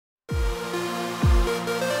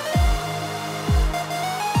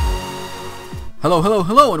Hello, hello,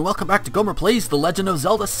 hello, and welcome back to Gomer Plays The Legend of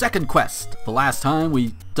Zelda Second Quest. The last time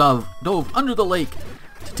we dove under the lake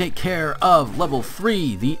to take care of level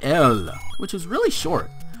 3, the L, which was really short.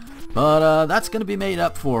 But that's going to be made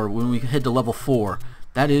up for when we head to level 4.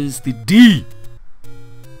 That is the D.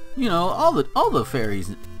 You know, all the fairies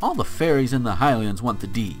in the Highlands want the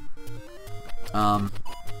D.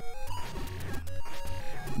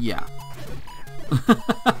 Yeah.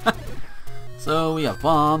 So we have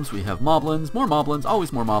bombs, we have moblins, more moblins,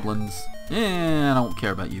 always more moblins, and I don't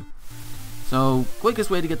care about you. So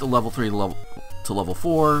quickest way to get to level 3 to level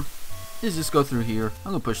 4 is just go through here.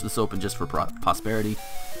 I'm gonna push this open just for prosperity.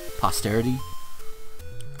 Prosperity?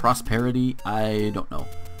 I don't know.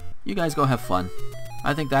 You guys go have fun.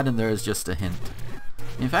 I think that in there is just a hint.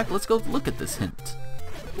 In fact, let's go look at this hint.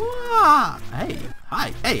 Wah! Hey,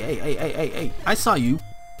 hi, hey, I saw you.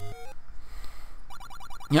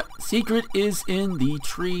 Yep, secret is in the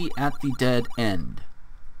tree at the dead end.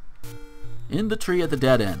 In the tree at the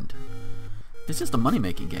dead end. It's just a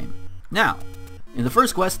money-making game. Now, in the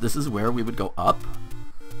first quest, this is where we would go up.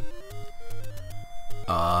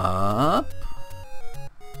 Up.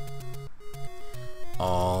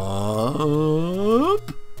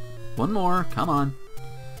 Up. One more, come on.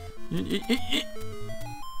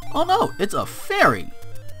 Oh no, it's a fairy.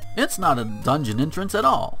 It's not a dungeon entrance at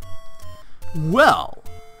all. Well,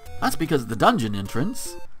 that's because the dungeon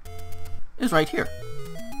entrance is right here.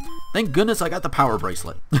 Thank goodness I got the power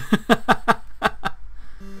bracelet.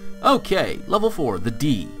 Okay, level 4, the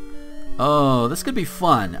D. Oh, this could be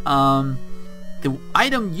fun. The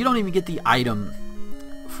item, you don't even get the item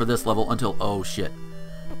for this level until, oh shit.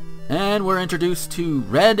 And we're introduced to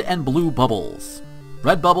red and blue bubbles.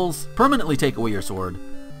 Red bubbles permanently take away your sword.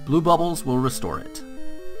 Blue bubbles will restore it.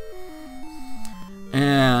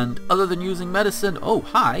 And other than using medicine, oh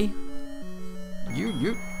hi,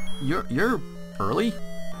 you're early.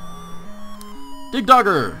 Dig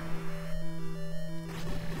Dogger.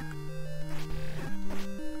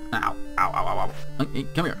 Ow, ow, ow, ow, ow. Hey,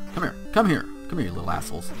 come here, you little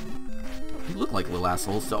assholes. You look like little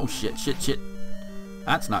assholes. Oh shit.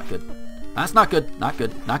 That's not good. That's not good. Not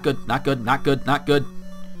good.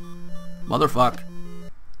 Motherfuck.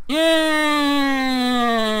 Yay!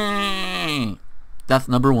 Death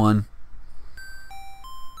number 1.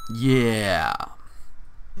 Yeah.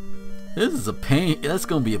 This is a pain. This is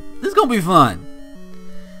gonna be fun.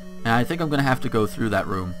 And I think I'm gonna have to go through that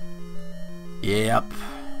room. Yep.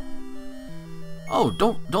 Oh,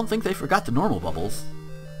 don't think they forgot the normal bubbles.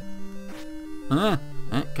 Come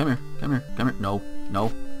here.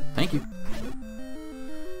 No. Thank you.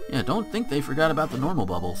 Yeah, don't think they forgot about the normal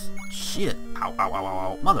bubbles. Shit. Ow, ow, ow, ow,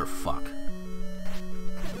 ow. Motherfuck.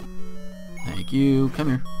 Thank you. Come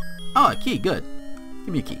here. Oh, a key. Good.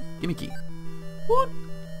 Give me a key. What?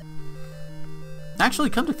 Actually,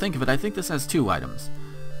 come to think of it, I think this has 2 items.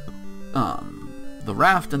 The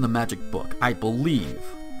raft and the magic book, I believe.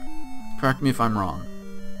 Correct me if I'm wrong.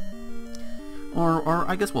 Or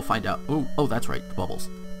I guess we'll find out. Oh, that's right. The bubbles.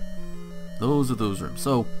 Those are those rooms.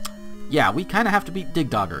 So, yeah, we kind of have to beat Dig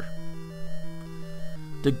Dodger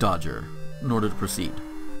in order to proceed.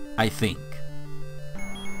 I think.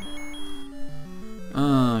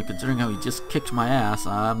 Considering how he just kicked my ass,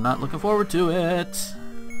 I'm not looking forward to it.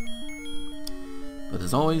 But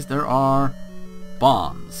as always, there are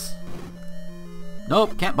bombs.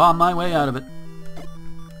 Nope, can't bomb my way out of it.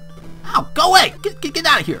 Ow, go away! Get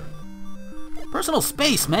out of here! Personal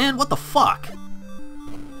space, man, what the fuck?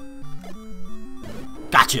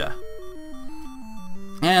 Gotcha!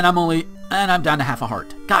 And I'm down to half a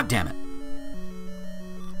heart. God damn it.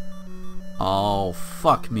 Oh,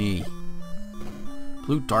 fuck me.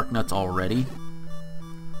 Blue Darknuts already.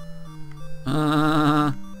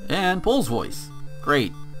 And Pole's voice.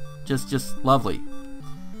 Great. Just lovely.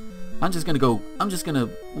 I'm just gonna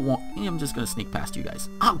sneak past you guys.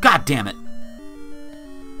 Oh, god damn it.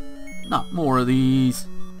 Not more of these.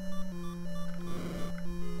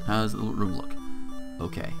 How does the room look?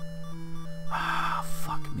 Okay. Ah,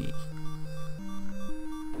 fuck me.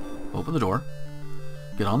 Open the door.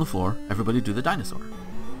 Get on the floor. Everybody do the dinosaur.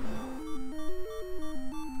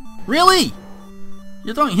 Really?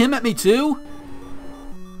 You're throwing him at me too?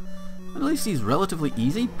 At least he's relatively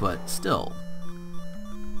easy, but still.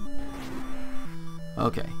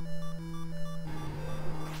 Okay.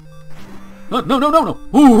 No.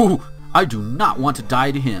 Ooh, I do not want to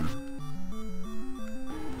die to him.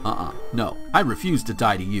 No. I refuse to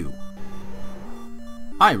die to you.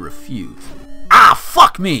 I refuse. Ah,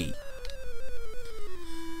 fuck me!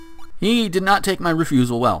 He did not take my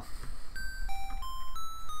refusal well.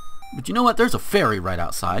 But you know what? There's a ferry right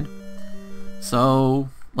outside. So,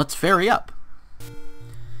 let's ferry up.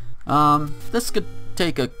 This could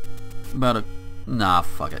take about a... Nah,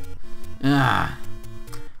 fuck it.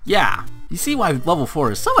 Yeah, you see why level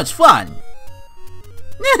 4 is so much fun!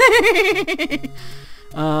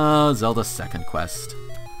 Zelda's second quest.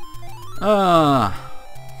 Yeah,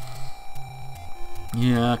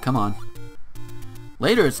 come on.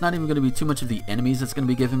 Later, it's not even going to be too much of the enemies that's going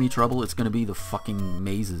to be giving me trouble. It's going to be the fucking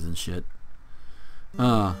mazes and shit.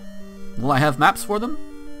 Will I have maps for them?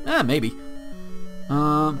 Maybe.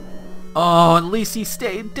 Oh, at least he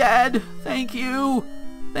stayed dead. Thank you.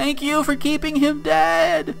 Thank you for keeping him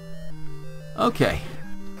dead. Okay.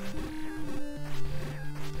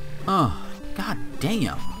 Oh, god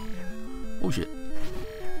damn. Oh shit.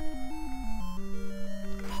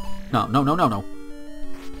 No, no, no, no, no.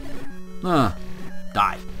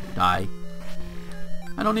 Die. Die.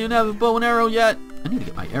 I don't even have a bow and arrow yet. I need to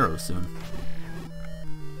get my arrows soon.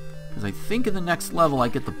 Because I think in the next level I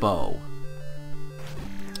get the bow.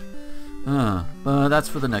 But that's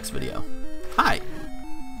for the next video. Hi.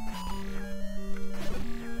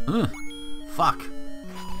 Fuck.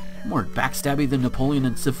 More backstabby than Napoleon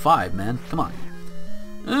in Civ 5, man. Come on.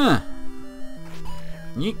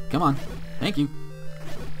 Yeet, come on. Thank you.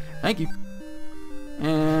 Thank you.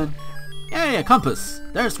 And... Yay, a compass!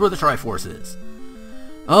 There's where the Triforce is.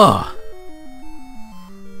 Ugh.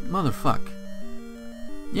 Motherfuck.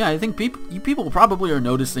 Yeah, I think you people probably are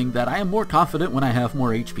noticing that I am more confident when I have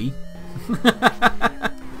more HP.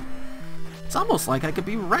 It's almost like I could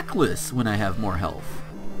be reckless when I have more health.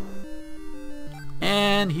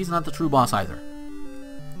 And he's not the true boss either.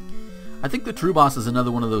 I think the true boss is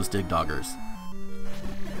another one of those dig doggers.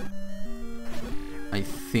 I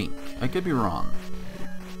think. I could be wrong.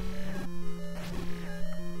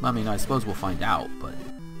 I mean, I suppose we'll find out, but...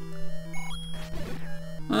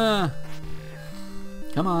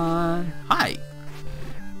 Come on. Hi!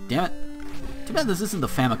 Damn it. Too bad this isn't the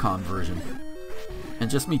Famicom version. And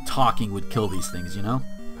just me talking would kill these things, you know?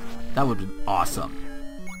 That would be awesome.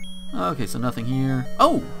 Okay, so nothing here.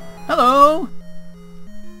 Oh! Hello!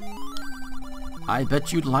 I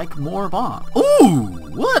bet you'd like more bombs. Ooh!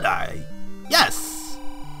 Would I? Yes!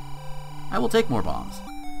 I will take more bombs.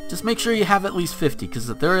 Just make sure you have at least 50, because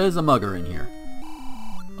there is a mugger in here.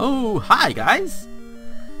 Oh, hi guys!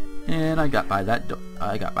 And I got by that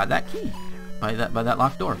key. By that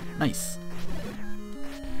locked door. Nice.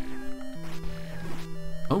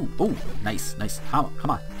 Oh, oh, nice, nice. Come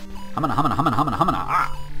on.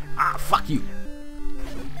 Ah, fuck you.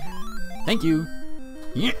 Thank you.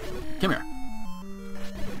 Yeah, come here.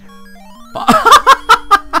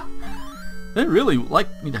 They really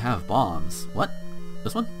like me to have bombs. What?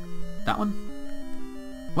 This one? That one?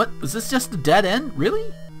 What? Was this just a dead end?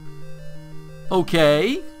 Really?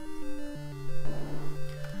 Okay.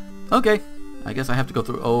 Okay. I guess I have to go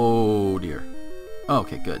through... Oh, dear.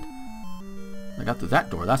 Okay, good. I got through that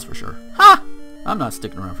door, that's for sure. Ha! I'm not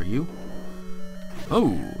sticking around for you.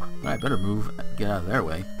 Oh, I better move. Get out of their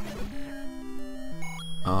way.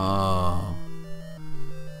 Oh.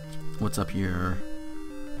 What's up here?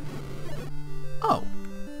 Oh.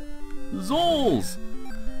 Zols!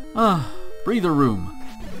 Breather room.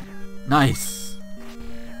 Nice.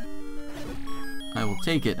 I will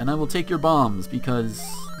take it, and I will take your bombs, because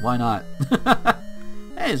why not?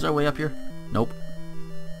 Hey, is there a way up here? Nope.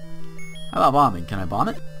 How about bombing? Can I bomb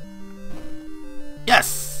it?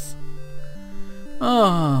 Yes!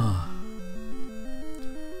 Oh.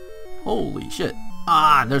 Holy shit.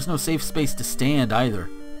 Ah, there's no safe space to stand either.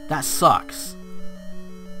 That sucks.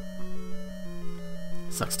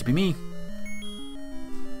 Sucks to be me.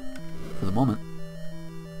 For the moment.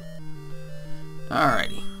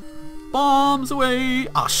 Alrighty. Bombs away!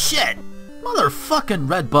 Oh shit! Motherfucking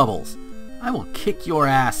red bubbles! I will kick your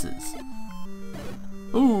asses.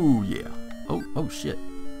 Oh yeah. Oh shit.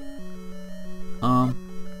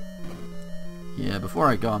 Yeah, before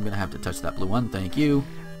I go I'm gonna have to touch that blue one, thank you.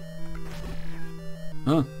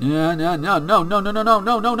 Yeah, no.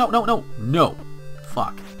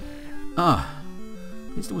 Fuck. At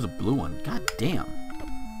least it was a blue one. God damn.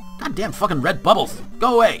 Goddamn fucking red bubbles!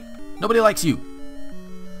 Go away! Nobody likes you!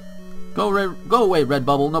 Go away, red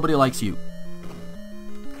bubble, nobody likes you.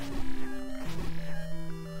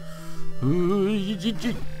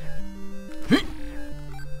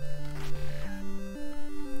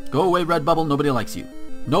 Go away, red bubble, nobody likes you.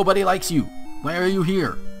 Nobody likes you! Why are you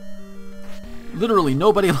here? Literally,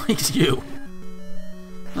 nobody likes you!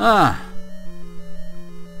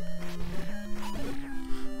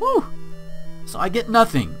 Whew! So I get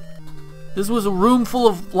nothing. This was a room full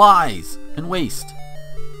of lies and waste.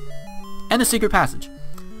 And a secret passage.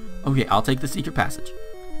 Okay, I'll take the secret passage.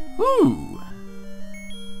 Woo!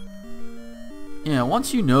 Yeah,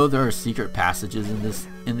 once you know there are secret passages in this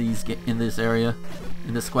area,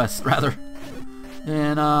 in this quest rather,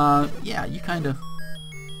 then yeah, you kind of.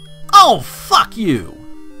 Oh, fuck you!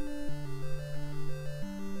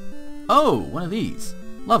 Oh, one of these.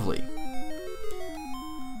 Lovely.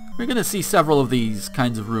 We're gonna see several of these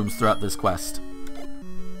kinds of rooms throughout this quest.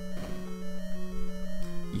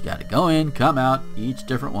 You gotta go in, come out, each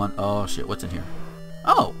different one. Oh shit, what's in here?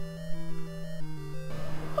 Oh!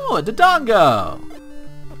 Oh, a Dodongo!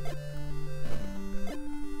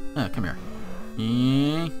 Oh, come here.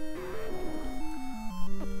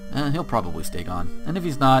 He'll probably stay gone. And if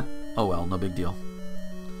he's not, oh well, no big deal.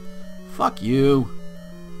 Fuck you.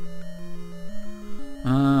 I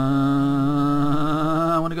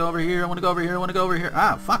want to go over here, I want to go over here, I want to go over here.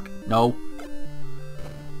 Ah, fuck. No.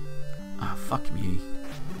 Ah, fuck me.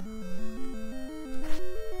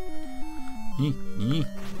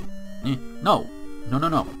 No. No, no,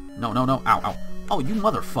 no. No, no, no. Ow, ow. Oh, you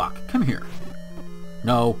motherfuck. Come here.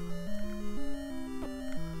 No.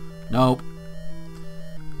 Nope.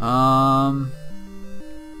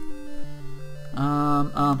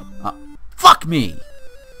 Fuck me!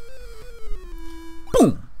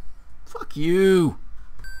 Boom! Fuck you!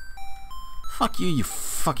 Fuck you, you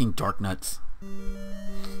fucking Darknuts.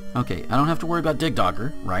 Okay, I don't have to worry about Dig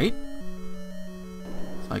Dogger, right?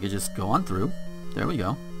 So I could just go on through. There we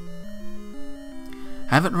go.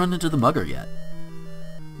 Haven't run into the mugger yet.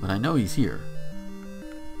 But I know he's here.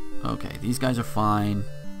 Okay, these guys are fine.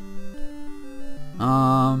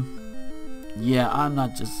 Yeah, I'm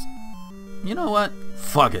not just... You know what?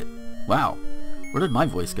 Fuck it. Wow. Where did my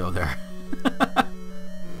voice go there?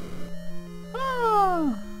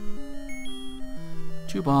 Ah.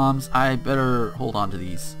 2 bombs. I better hold on to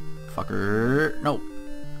these. Fucker. No.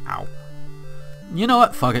 Ow. You know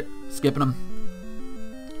what? Fuck it. Skipping them.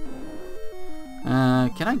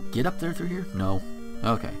 Can I get up there through here? No.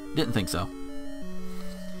 Okay. Didn't think so.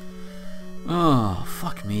 Oh,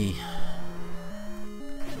 fuck me.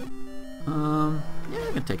 Yeah,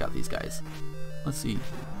 I can take out these guys. Let's see.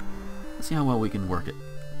 Let's see how well we can work it.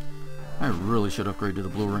 I really should upgrade to the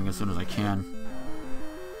blue ring as soon as I can.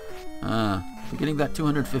 We're getting that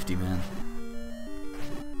 250, man.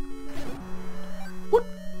 Whoop!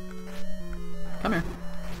 Come here.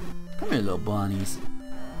 Come here, little bunnies.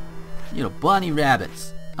 You little bunny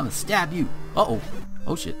rabbits. I'm gonna stab you. Uh-oh.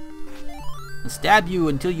 Oh, shit. I'll stab you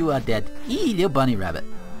until you are dead. Eee, little bunny rabbit.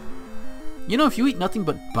 You know, if you eat nothing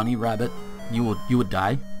but bunny rabbit, you would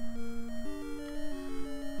die.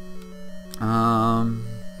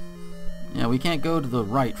 Yeah, we can't go to the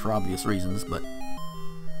right for obvious reasons, but...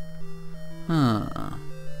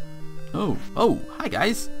 Oh, hi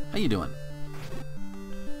guys. How you doing?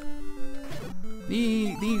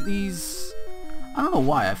 These... I don't know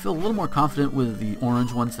why. I feel a little more confident with the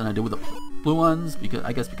orange ones than I did with the blue ones, because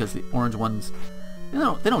I guess because the orange ones,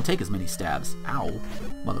 they don't take as many stabs. Ow,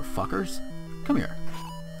 motherfuckers. Come here.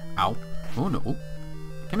 Ow. Oh no.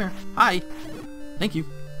 Come here. Hi. Thank you.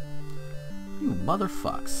 You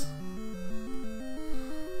motherfucks.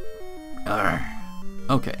 Arrgh.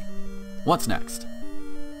 Okay. What's next?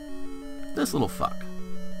 This little fuck.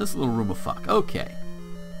 This little room of fuck. Okay.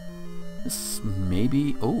 This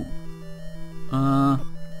maybe... Oh.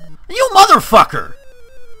 You motherfucker!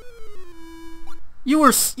 You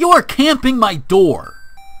were camping my door.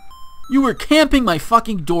 You were camping my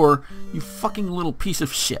fucking door, you fucking little piece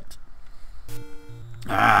of shit.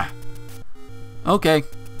 Ah. Okay.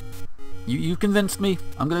 You convinced me.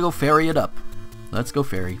 I'm gonna go ferry it up. Let's go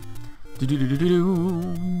ferry.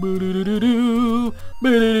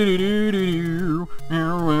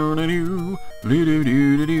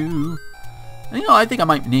 You know, I think I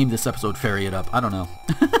might name this episode Ferry It Up. I don't know.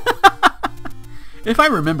 If I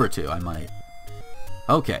remember to, I might.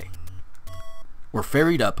 Okay. We're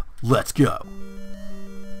ferried up. Let's go.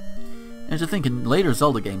 And to think, in later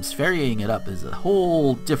Zelda games, ferrying it up is a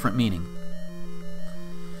whole different meaning.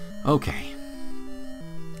 Okay.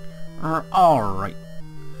 Alright.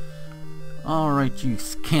 Alright, you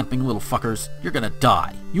camping little fuckers. You're gonna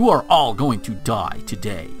die. You are all going to die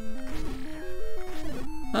today.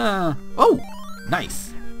 Oh!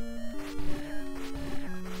 Nice.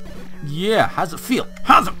 Yeah, how's it feel?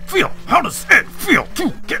 How's it feel? How does it feel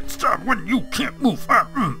to get stabbed when you can't move?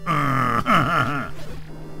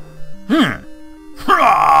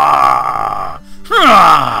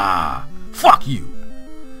 Fuck you.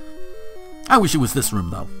 I wish it was this room,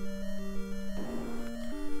 though.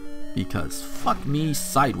 Because fuck me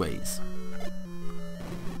sideways.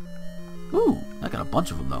 Ooh, I got a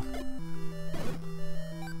bunch of them, though.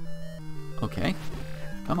 Okay.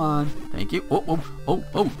 Come on. Thank you.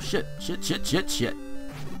 Oh, shit.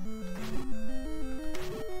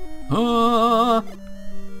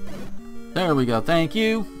 There we go. Thank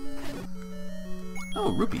you.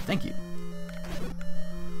 Oh, rupee. Thank you.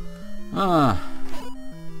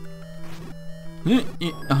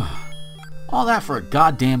 All that for a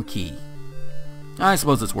goddamn key. I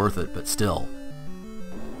suppose it's worth it, but still.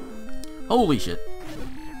 Holy shit.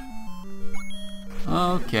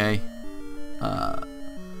 Okay.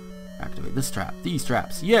 Activate this trap. These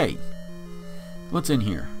traps. Yay! What's in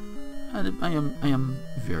here? I am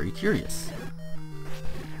very curious.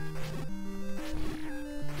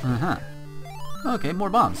 Uh-huh. Okay, more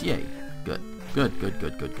bombs. Yay. Good. Good, good,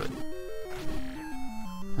 good, good, good.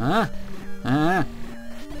 Huh? Huh?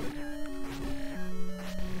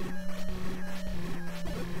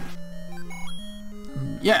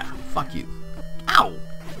 Yeah, fuck you. Ow!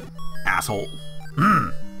 Asshole.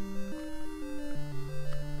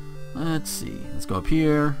 Let's see. Let's go up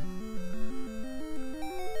here.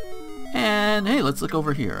 And hey, let's look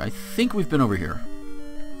over here. I think we've been over here.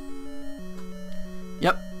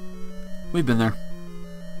 Yep. We've been there.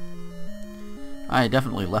 I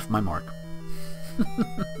definitely left my mark.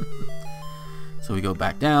 So we go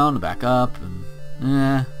back down, back up,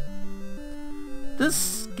 and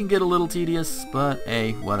this can get a little tedious, but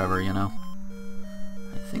hey, whatever, you know.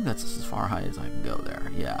 I think that's as far high as I can go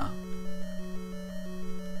there, yeah.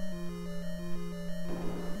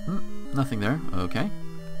 Nothing there, okay.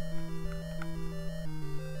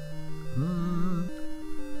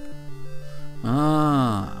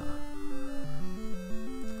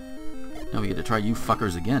 Now we get to try you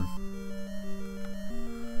fuckers again.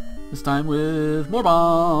 This time with more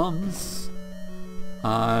bombs.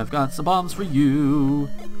 I've got some bombs for you.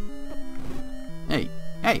 Hey,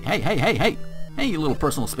 hey, hey, hey, hey, hey. Hey, you little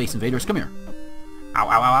personal space invaders, come here. Ow,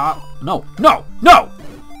 ow, ow, ow. No, no, no!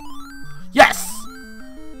 Yes!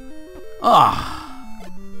 Ah.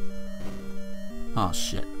 Oh,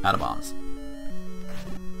 shit. Out of bombs.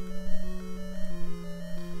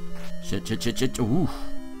 Shit, shit, shit, shit. Ooh.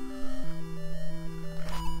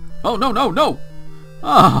 Oh, no, no, no!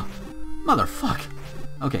 Ah! Motherfuck!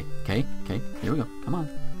 Okay, okay, okay. Here we go. Come on.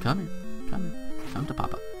 Come here. Come here. Come to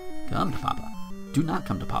Papa. Come to Papa. Do not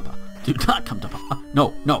come to Papa. Do not come to Papa.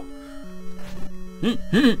 No, no.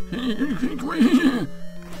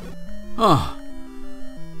 Oh.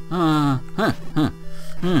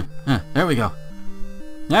 There we go.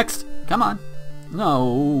 Next. Come on.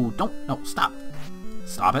 No. Don't. No. Stop.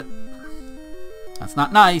 Stop it. That's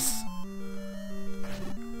not nice.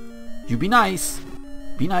 You be nice.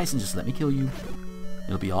 Be nice and just let me kill you.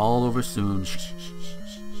 It'll be all over soon.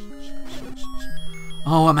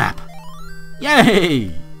 Oh, a map.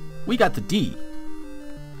 Yay! We got the D.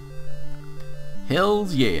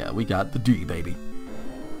 Hells yeah, we got the D, baby.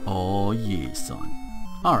 Oh yeah, son.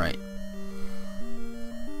 Alright.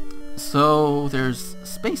 So, there's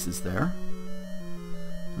spaces there.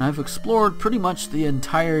 And I've explored pretty much the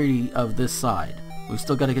entirety of this side. We've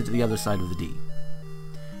still got to get to the other side of the D.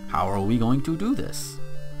 How are we going to do this?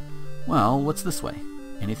 Well, what's this way?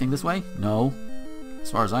 Anything this way? No. As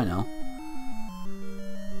far as I know.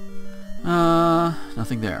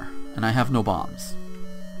 Nothing there. And I have no bombs.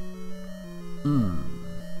 Ow,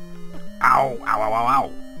 ow, ow, ow,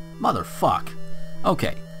 ow. Motherfuck.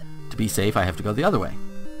 Okay. To be safe, I have to go the other way.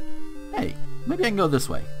 Hey, maybe I can go this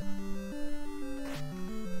way.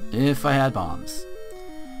 If I had bombs.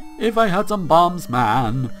 If I had some bombs,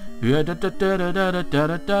 man.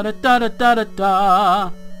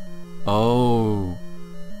 Oh.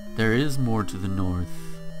 There is more to the north.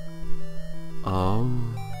 Oh.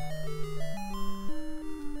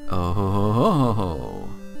 Oh.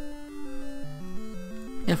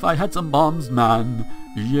 If I had some bombs, man.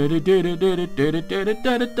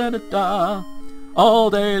 All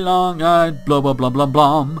day long I'd blow, blow, blum, blum,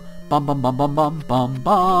 blum. Bum, bum, bum, bum, bum, bum,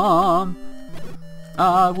 bum.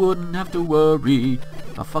 I wouldn't have to worry.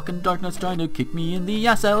 A fucking Darknuts trying to kick me in the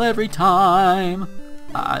SL every time.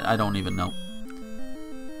 I don't even know.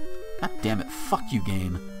 God damn it. Fuck you,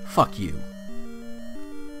 game. Fuck you.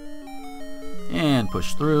 And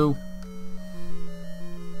push through.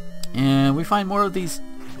 And we find more of these.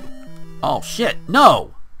 Oh shit.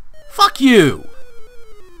 No! Fuck you!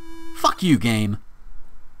 Fuck you, game.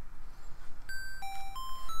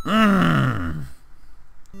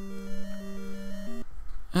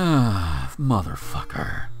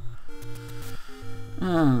 Motherfucker.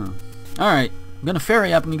 Alright. I'm gonna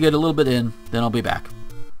ferry up and get a little bit in, then I'll be back.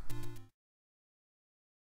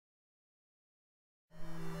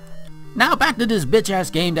 Now back to this bitch-ass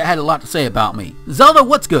game that had a lot to say about me. Zelda,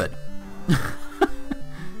 what's good?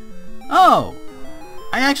 Oh!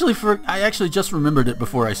 I actually just remembered it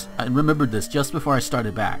before I remembered this just before I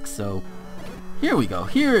started back, so Here we go.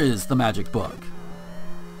 Here is the magic book.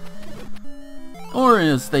 Or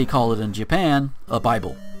as they call it in Japan, a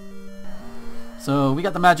Bible. So we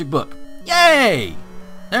got the magic book. Yay!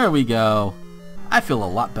 There we go. I feel a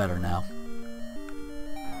lot better now.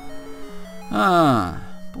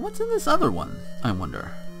 But what's in this other one, I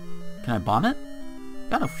wonder? Can I bomb it?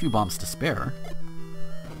 Got a few bombs to spare.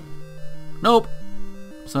 Nope.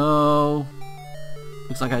 So,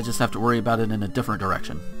 looks like I just have to worry about it in a different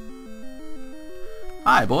direction.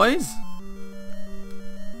 Hi, boys.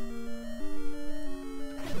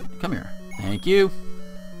 Come here. Thank you.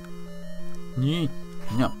 No.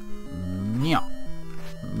 No.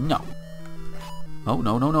 No. Oh,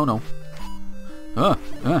 no, no, no, no.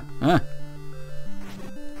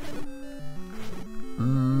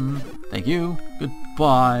 Thank you.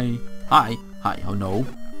 Goodbye. Hi. Hi. Oh, no.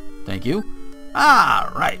 Thank you.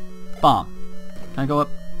 Ah, right. Bomb. Can I go up?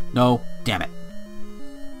 No. Damn it.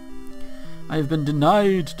 I have been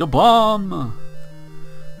denied the bomb.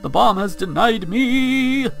 The bomb has denied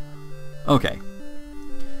me. Okay.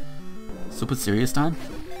 Super serious time?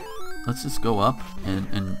 Let's just go up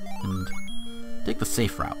and take the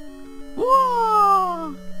safe route.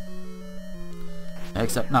 Whoa!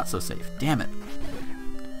 Except not so safe. Damn it.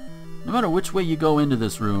 No matter which way you go into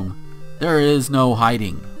this room, there is no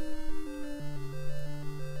hiding.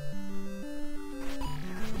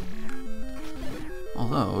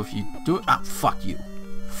 Although, if you do it... Ah, fuck you.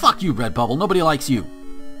 Fuck you, Red Bubble. Nobody likes you.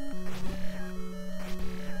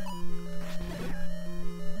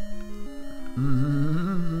 I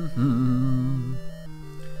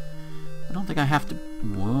don't think I have to...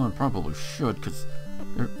 Well, I probably should, because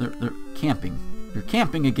they're camping. You're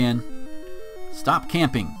camping again. Stop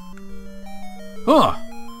camping. Ugh!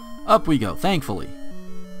 Up we go, thankfully.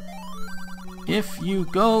 If you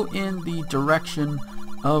go in the direction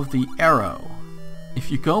of the arrow... If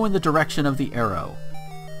you go in the direction of the arrow...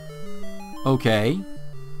 Okay.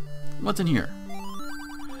 What's in here?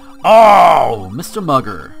 Oh! Mr.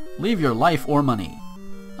 Mugger. Leave your life or money.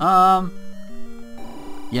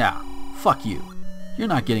 Yeah. Fuck you. You're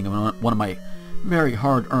not getting one of my very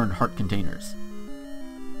hard-earned heart containers.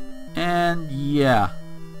 And yeah.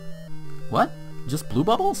 What? Just blue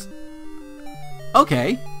bubbles?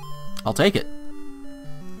 Okay. I'll take it.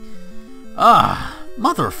 Ah,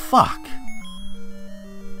 motherfuck.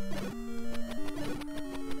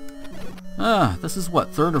 This is what,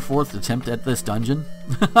 third or fourth attempt at this dungeon?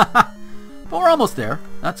 But we're almost there.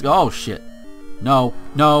 Let's go. Oh shit. No,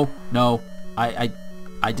 no, no. I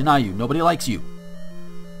deny you. Nobody likes you.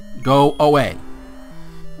 Go away.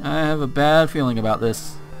 I have a bad feeling about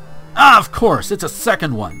this. Ah, of course, it's a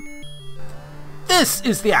second one. This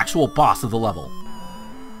is the actual boss of the level.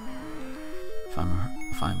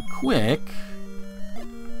 If I'm quick.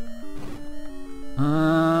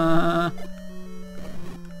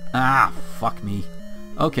 Ah, fuck me.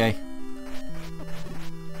 Okay.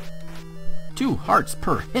 2 hearts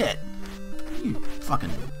per hit. You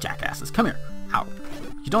fucking jackasses. Come here. Ow.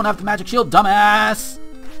 You don't have the magic shield, dumbass!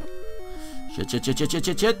 Shit, shit, shit, shit, shit,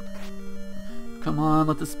 shit, shit. Come on,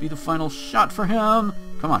 let this be the final shot for him.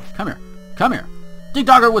 Come on, come here. Come here. Dig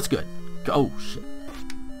Dogger, what's good? Oh, shit.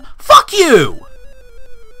 Fuck you!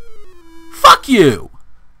 Fuck you!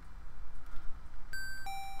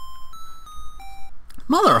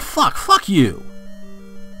 Motherfuck, fuck you!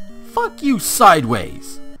 Fuck you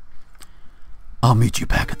sideways! I'll meet you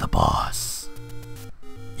back at the boss.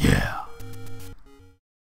 Yeah.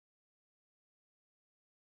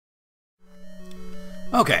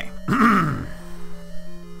 Okay.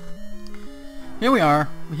 Here we are.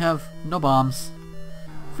 We have no bombs.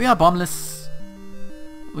 We are bombless.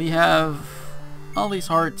 We have all these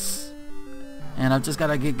hearts. And I've just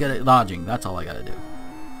gotta get good at dodging. That's all I gotta do.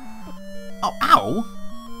 Oh, ow!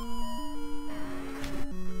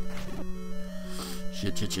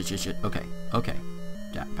 Shit, shit, shit, shit, shit. Okay, okay.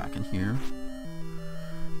 Jack back in here.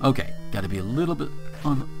 Okay, gotta be a little bit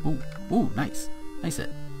on the... Ooh, ooh, nice. Nice hit.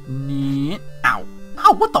 Ow.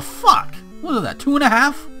 Ow, what the fuck? What is that,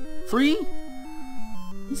 2.5? 3?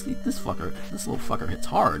 This little fucker hits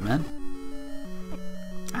hard, man.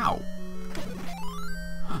 Ow.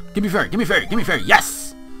 Give me fairy, give me fairy, give me fairy.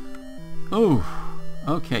 Yes! Oh,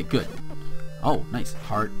 okay, good. Oh, nice.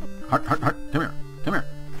 Heart, heart, heart, heart. Come here, come here,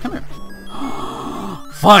 come here.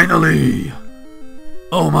 Finally!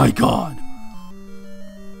 Oh my god.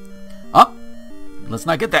 Oh, let's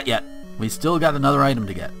not get that yet. We still got another item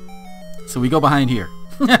to get. So we go behind here.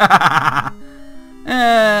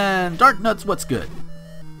 And Darknuts, what's good?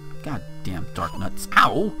 Goddamn Darknuts.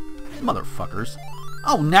 Ow! Motherfuckers.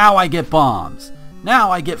 Oh, now I get bombs.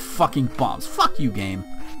 Now I get fucking bombs. Fuck you, game.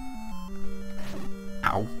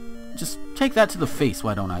 Ow. Just take that to the face,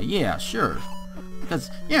 why don't I? Yeah, sure. Because,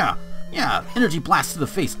 yeah, energy blasts to the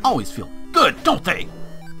face always feel good, don't they?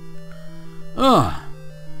 Ugh.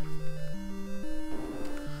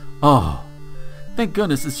 Oh, thank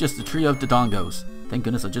goodness it's just a trio of Dodongos. Thank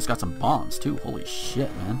goodness I just got some bombs, too. Holy shit,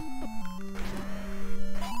 man.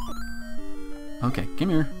 Okay, come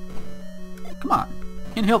here. Come on.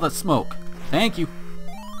 Inhale that smoke. Thank you.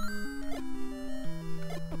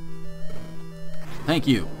 Thank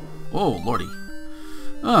you. Oh, lordy.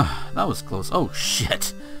 That was close. Oh,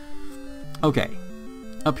 shit. Okay.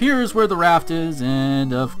 Up here is where the raft is,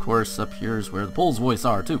 and of course up here is where the Pole's voice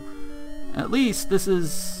are, too. At least this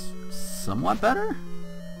is somewhat better?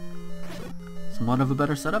 Somewhat of a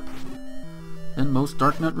better setup than most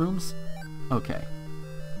Darknut rooms? Okay.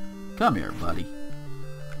 Come here, buddy.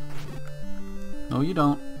 No, you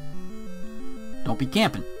don't. Don't be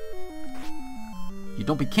camping. You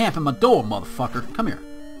don't be camping my door, motherfucker. Come here.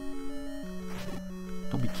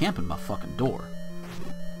 Don't be camping my fucking door.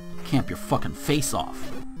 Camp your fucking face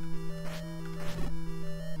off.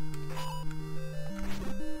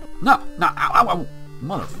 No, ow, ow, ow.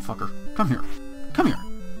 Motherfucker. Come here. Come here.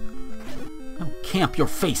 I'll camp your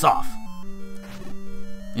face off.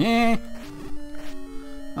 Eh.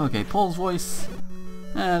 Okay, Pole's voice.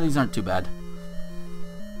 These aren't too bad.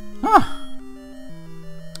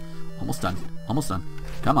 Almost done. Almost done.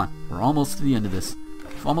 Come on. We're almost to the end of this.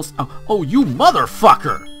 Almost. Oh, you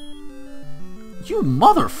motherfucker! You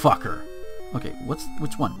motherfucker! Okay, which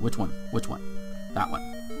one? Which one? Which one? That one.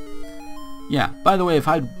 Yeah, by the way, if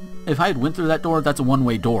I had went through that door, that's a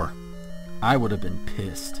one-way door. I would have been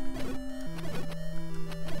pissed.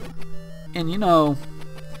 And you know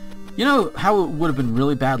how it would have been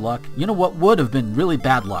really bad luck? You know what would have been really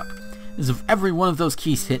bad luck? Is if every one of those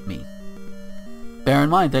keys hit me. Bear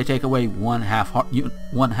in mind, they take away one half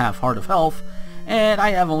heart of health, and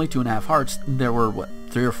I have only 2.5 hearts. There were, what,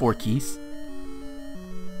 3 or 4 keys?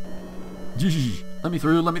 Let me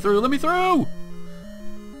through, let me through, let me through!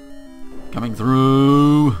 Coming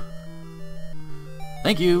through.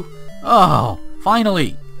 Thank you. Oh,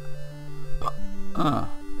 finally! I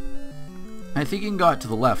think you can go out to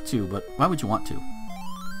the left too, but why would you want to?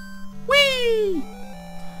 Whee!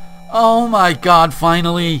 Oh my god,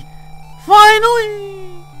 finally!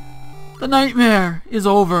 Finally! The nightmare is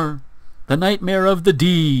over. The nightmare of the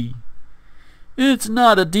D. It's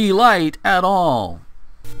not a delight at all.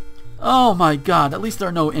 Oh my god, at least there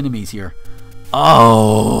are no enemies here.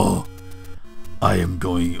 Oh! I am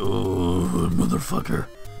going... Oh, motherfucker.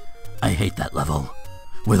 I hate that level.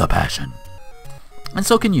 With a passion. And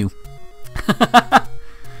so can you.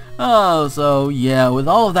 Oh, so yeah, with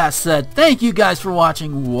all of that said, thank you guys for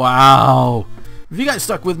watching. Wow. If you guys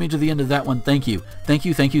stuck with me to the end of that one, thank you. Thank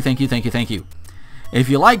you, thank you, thank you, thank you, thank you. If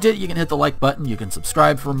you liked it, you can hit the like button, you can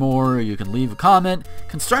subscribe for more, you can leave a comment.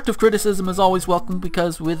 Constructive criticism is always welcome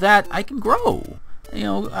because with that, I can grow. You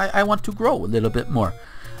know, I want to grow a little bit more.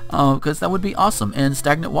 Because that would be awesome. And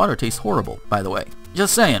stagnant water tastes horrible, by the way.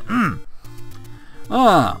 Just saying.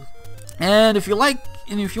 And if you like,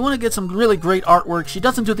 and if you want to get some really great artwork, she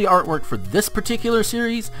doesn't do the artwork for this particular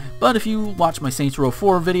series, but if you watch my Saints Row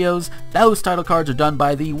 4 videos, those title cards are done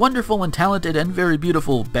by the wonderful and talented and very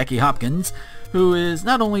beautiful Becky Hopkins, who is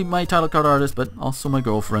not only my title card artist, but also my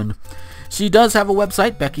girlfriend. She does have a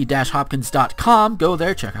website, becky-hopkins.com. Go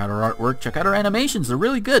there, check out her artwork, check out her animations. They're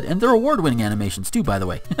really good, and they're award-winning animations too, by the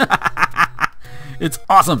way. It's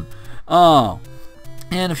awesome.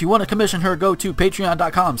 And if you want to commission her, go to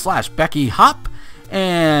patreon.com/BeckyHop.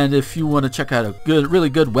 And if you want to check out a really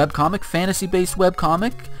good webcomic, fantasy-based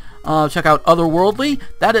webcomic, check out Otherworldly.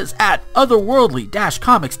 That is at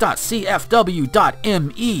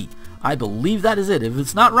otherworldly-comics.cfw.me. I believe that is it. If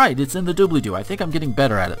it's not right, it's in the doobly-doo. I think I'm getting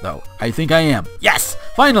better at it, though. I think I am. Yes!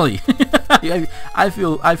 Finally! I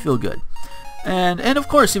feel good. And of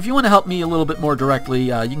course, if you want to help me a little bit more directly,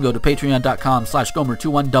 you can go to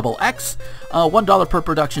patreon.com/Gomer21XX. $1 per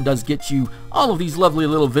production does get you all of these lovely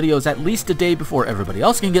little videos at least a day before everybody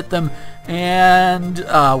else can get them. And,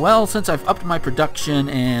 well, since I've upped my production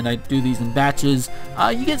and I do these in batches,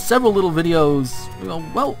 you get several little videos,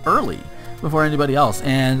 well, early before anybody else,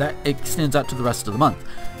 and that extends out to the rest of the month.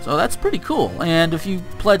 So that's pretty cool. And if you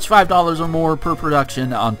pledge $5 or more per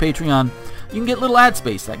production on Patreon, you can get little ad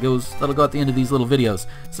space that'll go at the end of these little videos.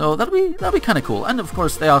 So that'll be kind of cool. And of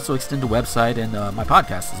course, they also extend to website and my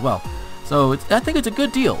podcast as well. So I think it's a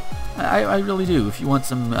good deal. I really do. If you want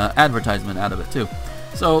some advertisement out of it too.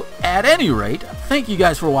 So at any rate, thank you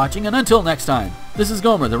guys for watching, and until next time, this is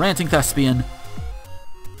Gomer, the Ranting Thespian,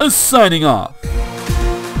 signing off.